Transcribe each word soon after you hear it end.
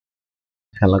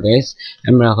Hello guys,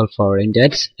 I'm Rahul for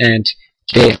Indets, and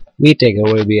today we take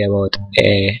a review about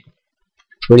a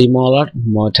 3D model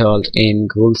modeled in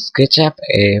Google SketchUp,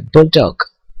 a BullDog,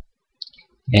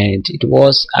 and it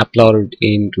was uploaded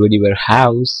in 3D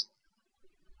Warehouse,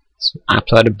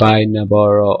 uploaded by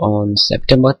Navarro on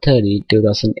September 30,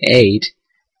 2008.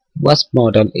 Was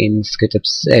modeled in SketchUp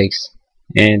 6,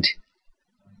 and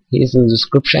his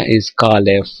description is called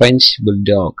a French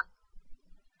Bulldog.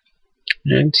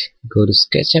 And go to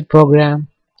SketchUp program,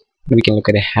 we can look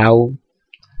at how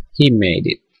he made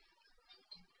it.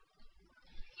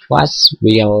 First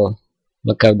we'll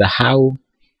look at how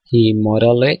he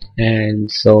modeled it, and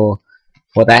so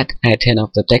for that I turn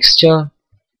off the texture,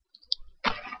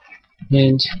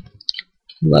 and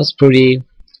it was pretty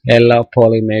yellow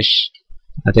polymesh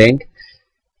I think,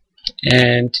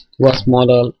 and it was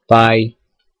modeled by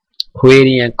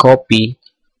creating a copy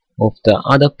of the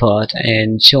other part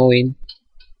and showing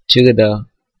together.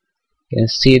 You can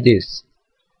see this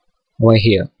over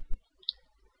here,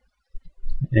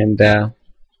 and the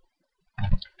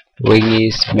wing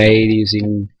is made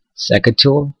using second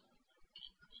tool.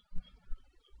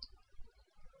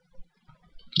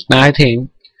 I think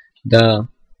the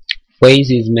face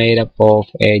is made up of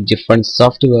a different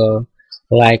software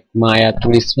like Maya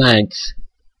 3D Max.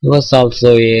 It was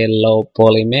also a low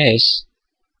poly mesh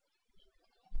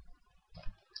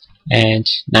and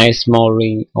nice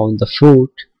molding on the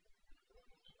foot.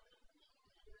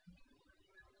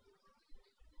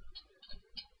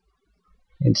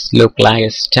 It's look like a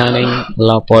stunning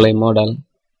low poly model.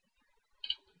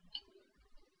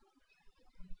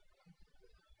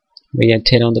 We can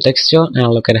turn on the texture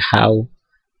and look at how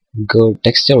good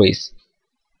texture is.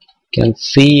 You can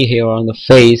see here on the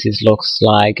face it looks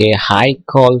like a high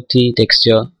quality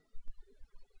texture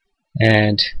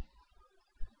and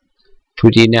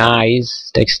pretty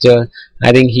nice texture.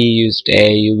 I think he used a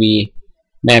UV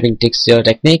mapping texture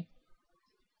technique.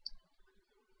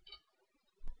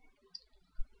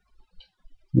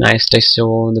 Nice texture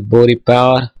on the body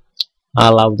part. I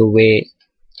love the way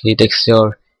he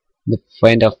textured the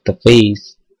front of the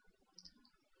face.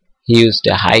 He used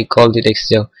a high quality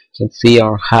texture. You can see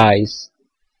our eyes.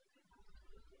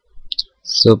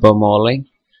 Super modeling,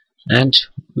 and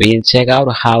we can check out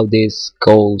how this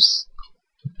goes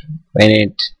when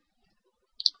it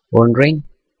rendering.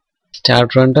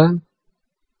 Start render.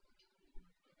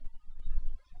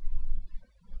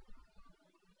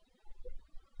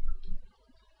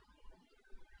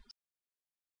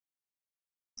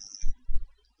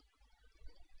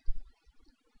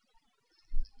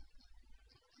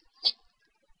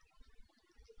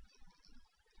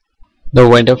 The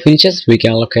render features, we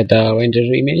can look at the render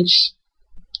image,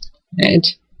 and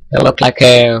they look like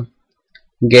a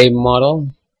game model.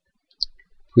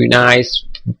 Pretty nice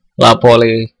low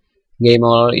poly game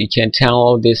model. You can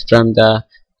download this from the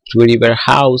 3D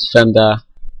Warehouse from the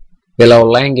below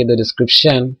link in the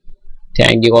description.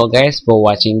 Thank you all guys for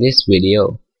watching this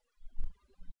video.